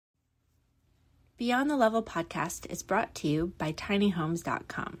Beyond the Level podcast is brought to you by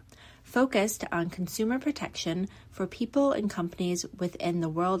tinyhomes.com, focused on consumer protection for people and companies within the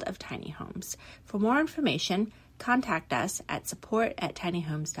world of tiny homes. For more information, contact us at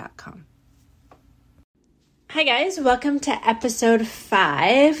support@tinyhomes.com. Hi guys, welcome to episode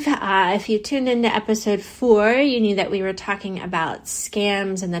 5. If you tuned into episode 4, you knew that we were talking about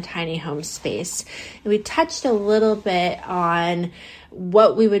scams in the tiny home space. And we touched a little bit on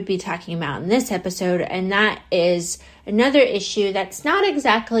what we would be talking about in this episode, and that is another issue that's not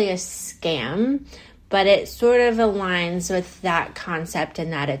exactly a scam, but it sort of aligns with that concept in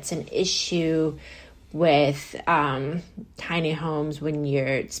that it's an issue with tiny homes when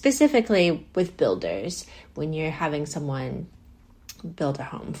you're, specifically with builders, when you're having someone build a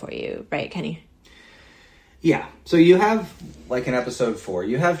home for you, right, Kenny? Yeah. So you have, like in episode 4,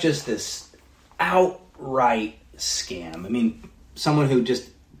 you have just this outright scam. I mean, someone who just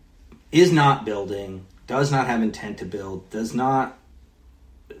is not building, does not have intent to build,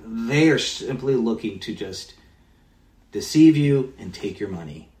 they are simply looking to just deceive you and take your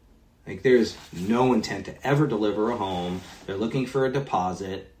money. Like, there's no intent to ever deliver a home. They're looking for a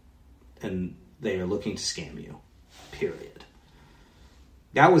deposit, and they are looking to scam you, period.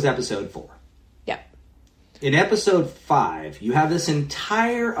 That was episode 4. Yep. In episode 5, you have this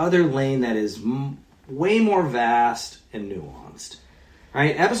entire other lane that is way more vast and nuanced.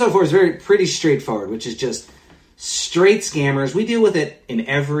 Right? Episode 4 is pretty straightforward, which is just straight scammers. We deal with it in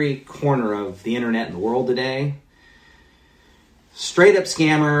every corner of the internet in the world today. Straight up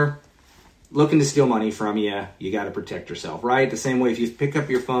scammer looking to steal money from you. You got to protect yourself, right? The same way if you pick up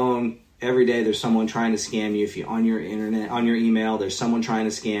your phone every day, there's someone trying to scam you. If you on your internet, on your email, there's someone trying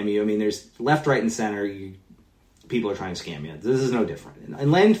to scam you. I mean, there's left, right, and center. People are trying to scam you. This is no different.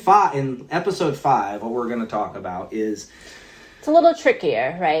 In episode 5, what we're going to talk about is, it's a little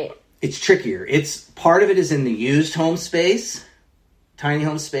trickier, right? It's trickier. Part of it is in the used home space, tiny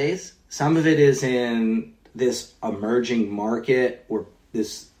home space. Some of it is in this emerging market where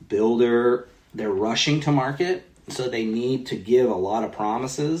this builder, they're rushing to market, so they need to give a lot of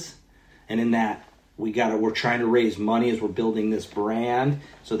promises. And in that, we're trying to raise money as we're building this brand,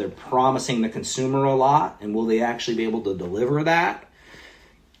 so they're promising the consumer a lot, and will they actually be able to deliver that?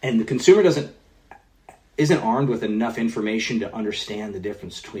 And the consumer isn't armed with enough information to understand the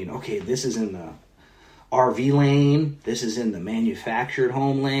difference between, okay, this is in the RV lane, this is in the manufactured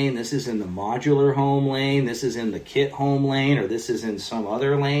home lane, this is in the modular home lane, this is in the kit home lane, or this is in some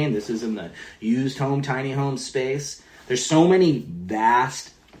other lane, this is in the used home, tiny home space. There's so many vast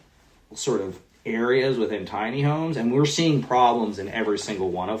sort of areas within tiny homes, and we're seeing problems in every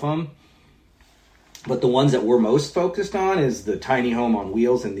single one of them. But the ones that we're most focused on is the tiny home on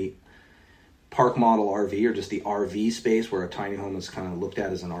wheels and the park model RV, or just the RV space where a tiny home is kind of looked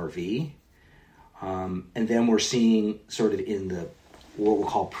at as an RV. And then we're seeing sort of in the, what we'll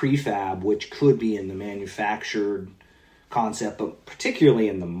call prefab, which could be in the manufactured concept, but particularly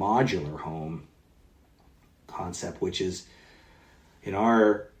in the modular home concept, which is, in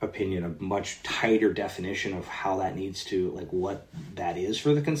our opinion, a much tighter definition of how that needs to, like, what that is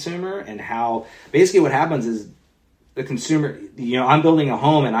for the consumer, and how basically what happens is the consumer, I'm building a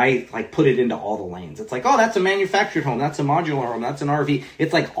home and I put it into all the lanes. It's like, oh, that's a manufactured home, that's a modular home, that's an RV.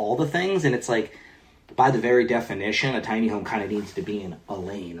 It's like all the things, and it's like, by the very definition, a tiny home kind of needs to be in a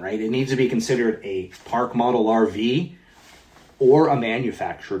lane, right? It needs to be considered a park model RV or a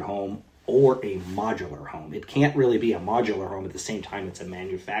manufactured home or a modular home. It can't really be a modular home at the same time it's a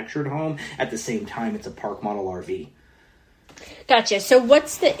manufactured home, at the same time it's a park model RV. Gotcha. So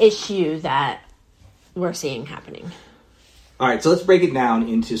what's the issue that we're seeing happening? All right, so let's break it down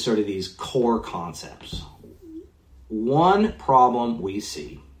into sort of these core concepts. One problem we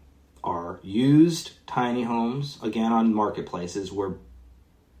see are used tiny homes, again, on marketplaces where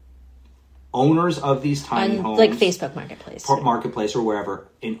owners of these tiny homes, like Facebook Marketplace or wherever,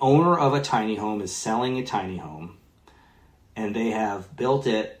 an owner of a tiny home is selling a tiny home, and they have built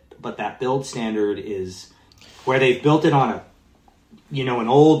it, but that build standard is where they've built it on an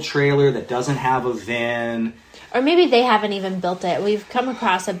old trailer that doesn't have a VIN. Or maybe they haven't even built it. We've come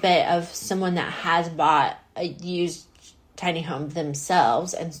across a bit of someone that has bought a used tiny home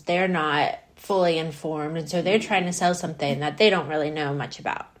themselves, and they're not fully informed, and so they're trying to sell something that they don't really know much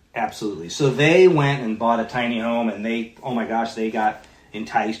about. Absolutely. So they went and bought a tiny home, and they got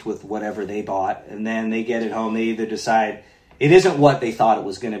enticed with whatever they bought, and then they get it home. They either decide it isn't what they thought it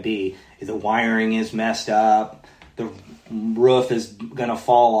was going to be. The wiring is messed up, the roof is going to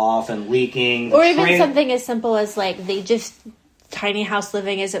fall off and leaking. Or even something as simple as, like, they just, tiny house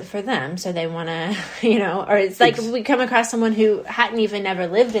living isn't for them, so they want to, or it's like we come across someone who hadn't even ever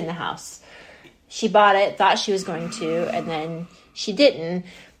lived in the house. she bought it, thought she was going to, and then she didn't.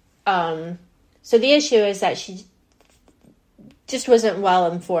 So the issue is that she just wasn't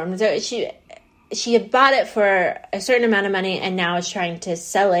well informed. So she had bought it for a certain amount of money and now is trying to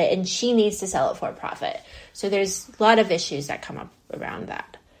sell it, and she needs to sell it for a profit. So there's a lot of issues that come up around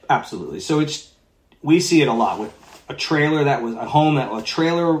that. Absolutely. So we see it a lot with a trailer that was a home that a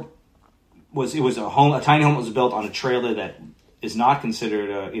trailer was, it was a home, a tiny home that was built on a trailer that is not considered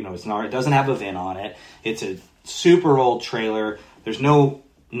it doesn't have a VIN on it. It's a super old trailer. There's no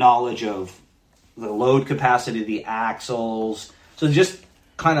knowledge of the load capacity, the axles. So just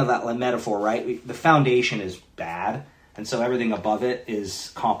kind of that like, metaphor, right? The foundation is bad, and so everything above it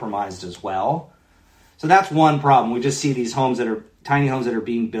is compromised as well. So that's one problem. We just see these homes that are tiny homes that are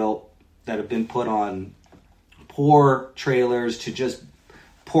being built that have been put on poor trailers to just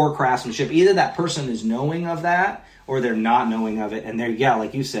poor craftsmanship. Either that person is knowing of that or they're not knowing of it, and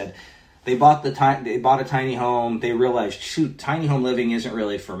like you said, they bought a tiny home. They realized, shoot, tiny home living isn't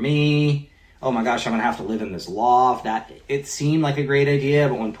really for me. Oh my gosh, I'm gonna have to live in this loft. That it seemed like a great idea,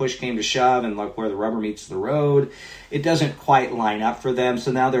 but when push came to shove and like where the rubber meets the road, it doesn't quite line up for them.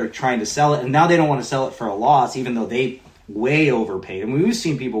 So now they're trying to sell it, and now they don't want to sell it for a loss, even though they way overpaid. I mean, we've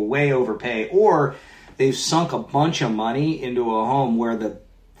seen people way overpay, or they've sunk a bunch of money into a home where the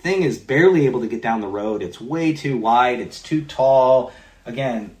thing is barely able to get down the road. It's way too wide. It's too tall.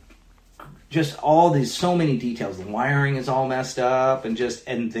 Again, just so many details. The wiring is all messed up, and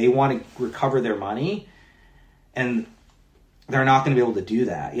they want to recover their money, and they're not going to be able to do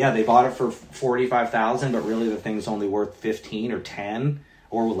that. Yeah, they bought it for $45,000, but really the thing's only worth 15 or 10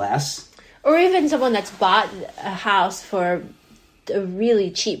 or less. Or even someone that's bought a house for a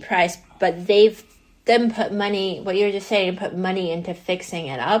really cheap price, but they've then put money, what you were just saying, put money into fixing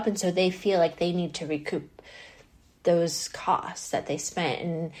it up, and so they feel like they need to recoup those costs that they spent.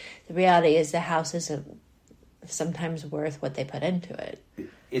 And the reality is the house isn't sometimes worth what they put into it.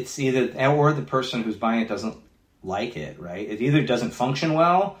 It's either, or the person who's buying it doesn't like it, right? It either doesn't function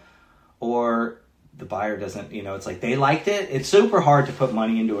well, or the buyer doesn't, it's like they liked it. It's super hard to put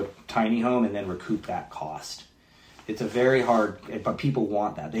money into a tiny home and then recoup that cost. It's a very hard, but people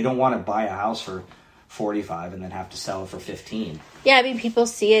want that. They don't want to buy a house for 45 and then have to sell it for 15. Yeah, I mean, people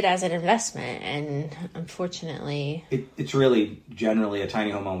see it as an investment, and unfortunately, it's really, generally, a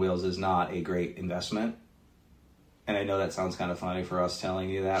tiny home on wheels is not a great investment. And I know that sounds kind of funny for us telling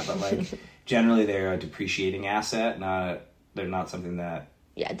you that, but like generally they're a depreciating asset. They're not something that.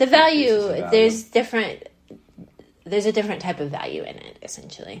 Yeah, the value. There's a different type of value in it.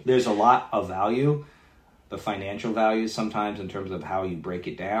 Essentially, there's a lot of value. The financial value sometimes, in terms of how you break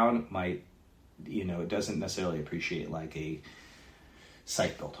it down, might. It doesn't necessarily appreciate like a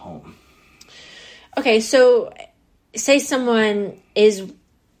site-built home. Okay, so say someone is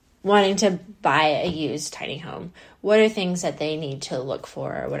wanting to buy a used tiny home. What are things that they need to look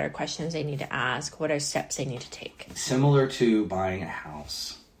for? What are questions they need to ask? What are steps they need to take? Similar to buying a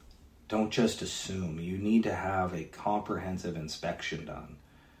house, don't just assume. You need to have a comprehensive inspection done.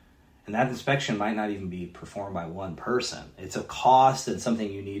 And that inspection might not even be performed by one person. It's a cost and something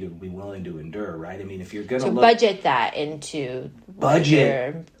you need to be willing to endure, right? I mean, if you're going to budget that into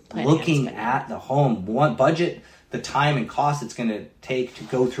looking at the home, budget the time and cost it's going to take to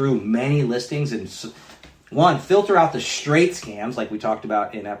go through many listings, and filter out the straight scams like we talked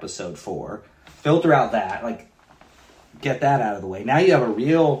about in episode 4. Filter out that, like get that out of the way. Now you have a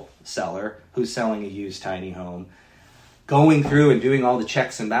real seller who's selling a used tiny home, going through and doing all the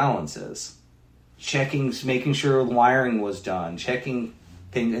checks and balances, making sure the wiring was done, checking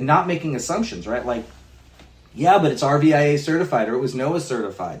things, and not making assumptions, right? Like, yeah, but it's RVIA certified, or it was NOAA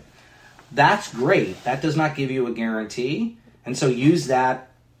certified. That's great. That does not give you a guarantee. And so use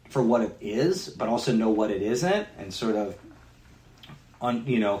that for what it is, but also know what it isn't, and sort of,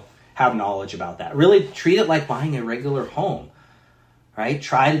 have knowledge about that. Really treat it like buying a regular home. Right?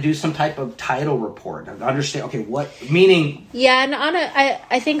 Try to do some type of title report. Understand, okay, what, meaning... Yeah, and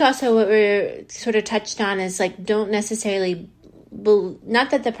I think also what we're sort of touched on is, like, don't necessarily...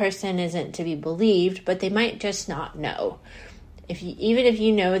 not that the person isn't to be believed, but they might just not know. Even if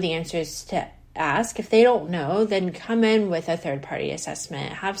you know the answers to ask, if they don't know, then come in with a third-party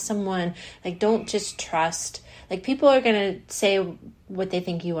assessment. Have someone... Like, don't just trust... Like, people are going to say what they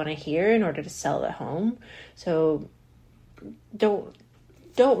think you want to hear in order to sell the home. So...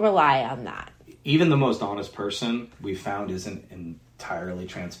 Don't rely on that. Even the most honest person we found isn't entirely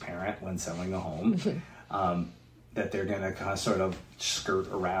transparent when selling a home. That they're going to kind of sort of skirt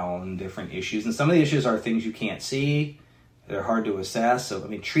around different issues. And some of the issues are things you can't see. They're hard to assess. So, I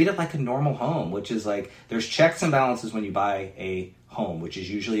mean, treat it like a normal home, which is like, there's checks and balances when you buy a home, which is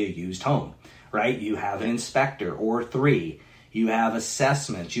usually a used home, right? You have an inspector or 3. You have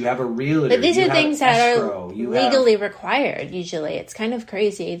assessments. You have a realtor. But these are things that escrow, are legally required, usually. It's kind of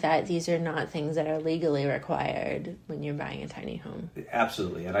crazy that these are not things that are legally required when you're buying a tiny home.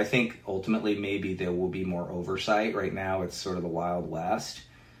 Absolutely. And I think ultimately maybe there will be more oversight. Right now it's sort of the Wild West.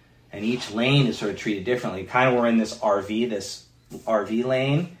 And each lane is sort of treated differently. Kind of we're in this RV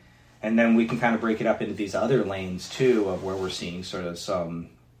lane. And then we can kind of break it up into these other lanes, too, of where we're seeing sort of some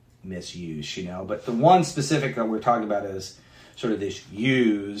misuse, But the one specific that we're talking about is sort of this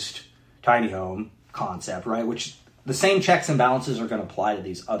used tiny home concept, right? Which the same checks and balances are going to apply to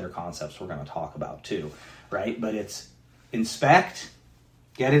these other concepts we're going to talk about too, right? But it's inspect,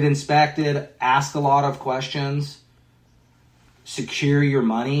 get it inspected, ask a lot of questions, secure your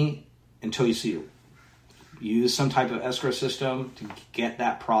money until you see it. Use some type of escrow system to get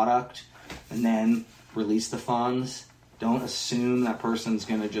that product and then release the funds. Don't assume that person's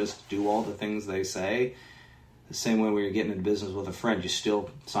going to just do all the things they say. The same way when you're getting into business with a friend, you still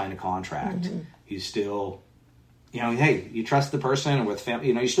sign a contract. Mm-hmm. You still, hey, you trust the person, or with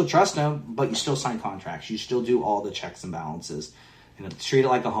family, you still trust them, but you still sign contracts. You still do all the checks and balances. Treat it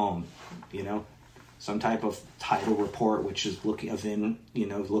like a home, some type of title report, which is looking a VIN,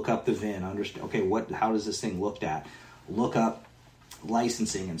 look up the VIN, understand, okay, how does this thing looked at? Look up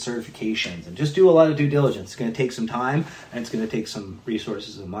licensing and certifications, and just do a lot of due diligence. It's going to take some time, and it's going to take some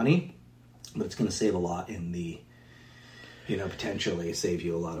resources and money. But it's going to save a lot in the, potentially save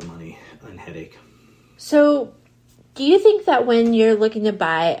you a lot of money and headache. So, do you think that when you're looking to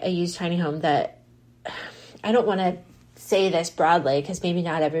buy a used tiny home that, I don't want to say this broadly because maybe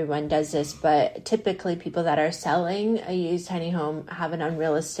not everyone does this, but typically people that are selling a used tiny home have an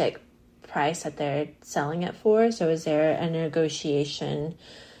unrealistic price that they're selling it for? So is there a negotiation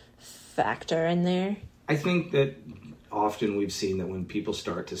factor in there? I think that often we've seen that when people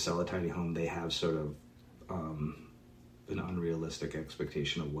start to sell a tiny home, they have sort of an unrealistic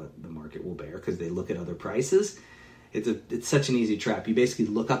expectation of what the market will bear because they look at other prices. It's such an easy trap. You basically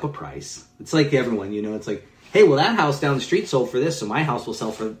look up a price. It's like everyone, it's like, hey, well, that house down the street sold for this, so my house will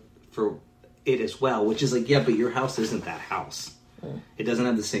sell for it as well, which is like, yeah, but your house isn't that house. It doesn't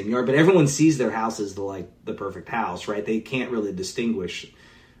have the same yard, but everyone sees their house as the perfect house, right? They can't really distinguish,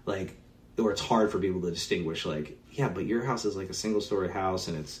 or it's hard for people to distinguish, yeah, but your house is like a single-story house,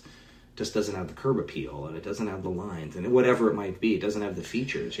 and it's just doesn't have the curb appeal, and it doesn't have the lines, and whatever it might be, it doesn't have the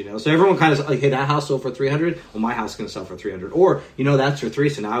features, So everyone kind of like, hey, that house sold for $300. Well, my house is going to sell for $300, or that's for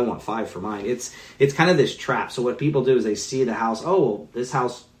 $300, so now I want $500 for mine. It's kind of this trap. So what people do is they see the house. Oh, well, this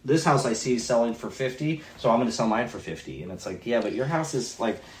house I see selling for $50, so I'm going to sell mine for $50, and it's like, yeah, but your house is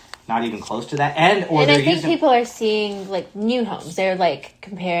not even close to that. And I think people are seeing new homes. They're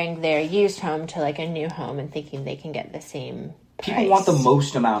comparing their used home to a new home and thinking they can get the same price. People want the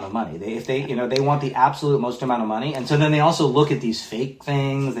most amount of money. They want the absolute most amount of money. And so then they also look at these fake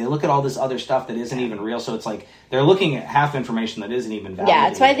things. They look at all this other stuff that isn't even real. So it's they're looking at half information that isn't even validated. Yeah,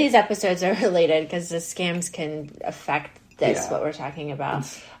 that's why these episodes are related, because the scams can affect what we're talking about.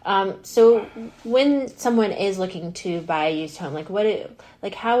 So when someone is looking to buy a used home,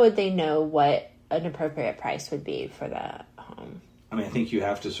 how would they know what an appropriate price would be for that home? I think you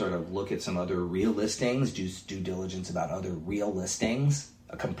have to sort of look at some other real listings, do due diligence about other real listings,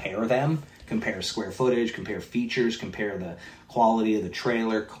 compare them, compare square footage, compare features, compare the quality of the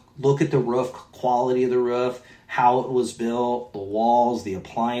trailer, look at the roof, quality of the roof, how it was built, the walls, the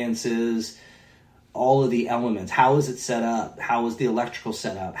appliances, all of the elements. How is it set up? How is the electrical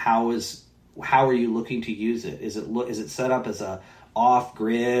set up? How are you looking to use it? Is it set up as a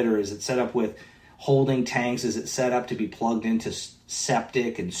off-grid, or is it set up with holding tanks? Is it set up to be plugged into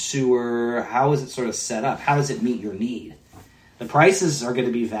septic and sewer? How is it sort of set up? How does it meet your need? The prices are going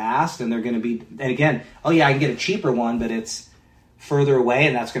to be vast, and they're going to be, and again, oh yeah, I can get a cheaper one, but it's further away,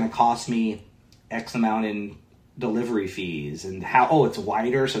 and that's going to cost me X amount in delivery fees, and it's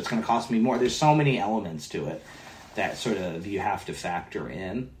wider, so it's going to cost me more. There's so many elements to it that sort of you have to factor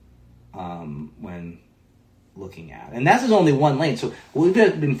in when looking at. And that's only one lane. So we've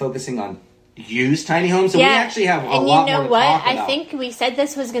been focusing on used tiny homes, so we actually have a lot more to talk about. I think we said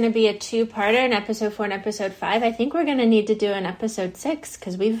this was going to be a two-parter, an episode 4 and episode 5. I think we're going to need to do an episode 6,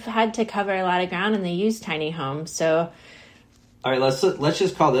 because we've had to cover a lot of ground in the used tiny home. So all right, let's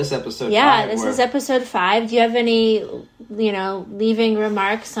just call this episode 5. Yeah, this is episode 5. Do you have any, leaving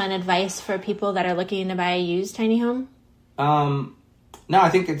remarks on advice for people that are looking to buy a used tiny home? I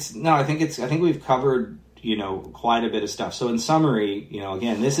think we've covered, quite a bit of stuff. So in summary,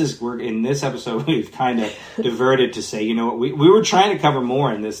 again, in this episode, we've kind of diverted to say, we were trying to cover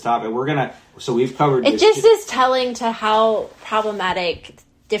more in this topic. So we've covered it. Just is telling to how problematic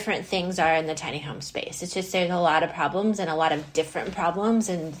different things are in the tiny home space. It's just there's a lot of problems and a lot of different problems,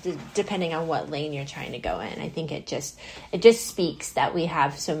 and depending on what lane you're trying to go in. I think it just speaks that we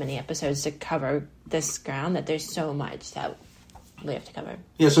have so many episodes to cover this ground, that there's so much that we have to cover.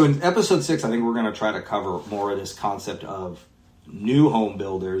 Yeah, so in episode 6, I think we're going to try to cover more of this concept of new home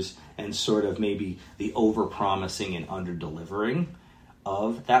builders and sort of maybe the over-promising and under-delivering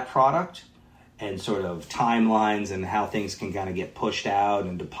of that product, and sort of timelines and how things can kind of get pushed out,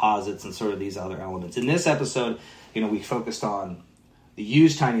 and deposits and sort of these other elements. In this episode, we focused on the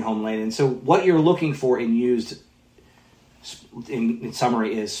used tiny home lane. And so what you're looking for in used, in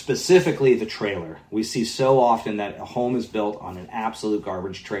summary, is specifically the trailer. We see so often that a home is built on an absolute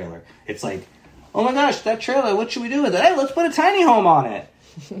garbage trailer. It's like, oh my gosh, that trailer, what should we do with it? Hey, let's put a tiny home on it.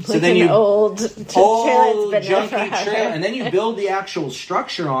 So then you old junky trailer, and then you build the actual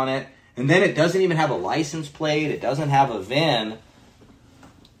structure on it, and then it doesn't even have a license plate. It doesn't have a VIN,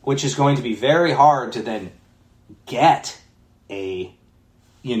 which is going to be very hard to then get a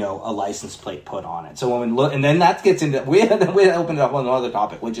license plate put on it. So when we look, and then that gets into, we opened it up on another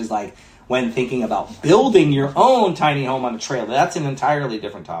topic, which is like when thinking about building your own tiny home on a trailer. That's an entirely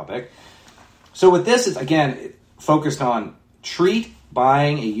different topic. So with this, is again focused on treat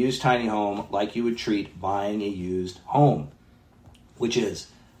buying a used tiny home like you would treat buying a used home, which is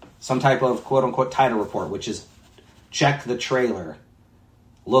some type of quote-unquote title report, which is check the trailer,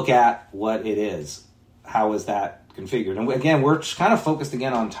 look at what it is, how is that configured. And again, we're just kind of focused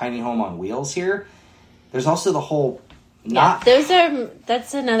again on tiny home on wheels here. There's also the whole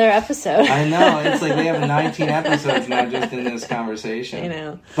that's another episode. I know, it's like we have 19 episodes now just in this conversation. I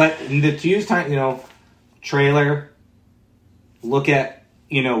know. But the used trailer, look at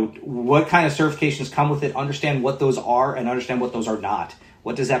what kind of certifications come with it, understand what those are, and understand what those are not.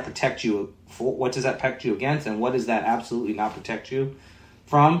 What does that protect you for? What does that protect you against? And what does that absolutely not protect you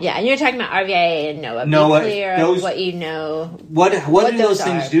from? Yeah, and you're talking about RVA and NOAA. Be clear on what you know. What do those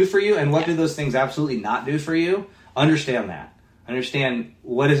things do for you, and what do those things absolutely not do for you? Understand that. Understand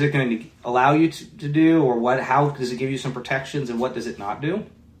what is it going to allow you to do, or how does it give you some protections, and what does it not do?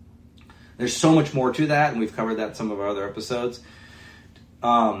 There's so much more to that, and we've covered that in some of our other episodes.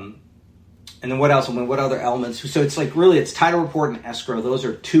 And then what else? What other elements? So it's like really, it's title report and escrow. Those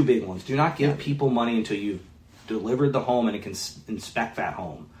are two big ones. Do not give people money until you've delivered the home and it can inspect that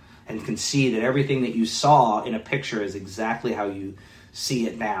home and can see that everything that you saw in a picture is exactly how you see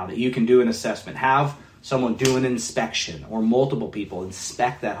it now. That you can do an assessment. Have someone do an inspection, or multiple people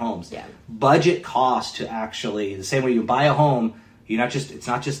inspect that home. Yeah. Budget cost to actually, the same way you buy a home, it's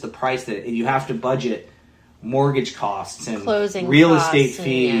not just the price that you have to budget. Mortgage costs and closing real estate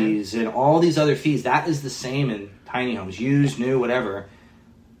fees and all these other fees. That is the same in tiny homes, used, new, whatever.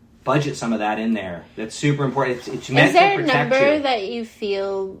 Budget some of that in there. That's super important. It's meant to protect you. Is there a number that you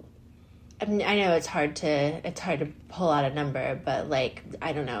feel? I mean, I know it's hard to pull out a number, but like,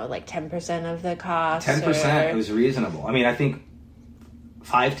 I don't know, like 10% of the cost. 10% was reasonable. I mean, I think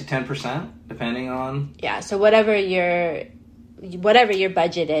 5 to 10%, depending on. Yeah. So whatever your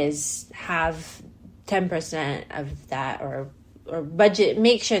budget is, have 10% of that, or budget.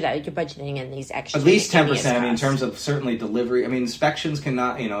 Make sure that you're budgeting in these extra. At least 10%. I mean, in terms of certainly delivery. I mean, inspections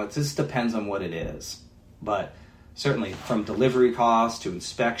cannot. It just depends on what it is, but certainly from delivery costs to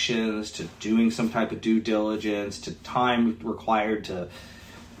inspections to doing some type of due diligence to time required to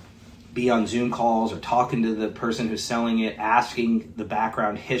be on Zoom calls or talking to the person who's selling it, asking the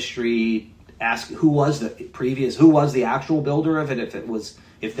background history, ask who was the actual builder of it,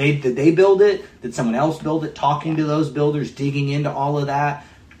 did they build it? Did someone else build it? Talking to those builders, digging into all of that,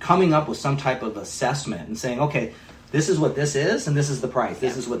 coming up with some type of assessment and saying, okay, this is what this is, and this is the price.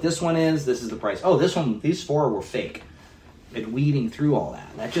 This is what this one is, this is the price. Oh, these 4 were fake. And weeding through all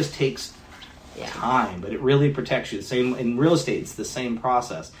that. That just takes time, but it really protects you. The same in real estate, it's the same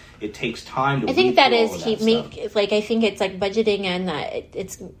process. It takes time to I think that is I think it's like budgeting, and that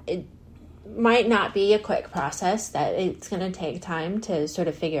it might not be a quick process, that it's going to take time to sort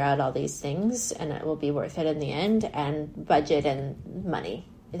of figure out all these things, and it will be worth it in the end. And budget and money,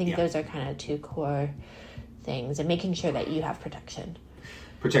 I think those are kind of two core things, and making sure that you have protection.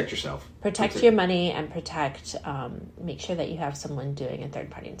 Protect yourself. Protect your money, and make sure that you have someone doing a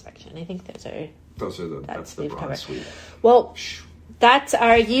third-party inspection. I think that's the broad suite. Well, that's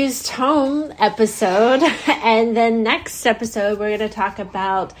our used home episode. And then next episode, we're going to talk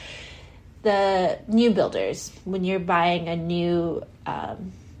about the new builders when you're buying a new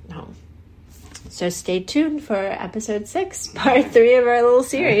home. So stay tuned for episode 6, part 3 of our little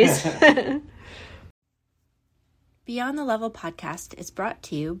series. Beyond the Level podcast is brought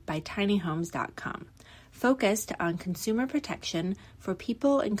to you by tinyhomes.com, focused on consumer protection for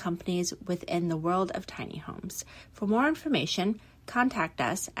people and companies within the world of tiny homes. For more information, contact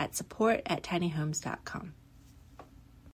us at support@tinyhomes.com.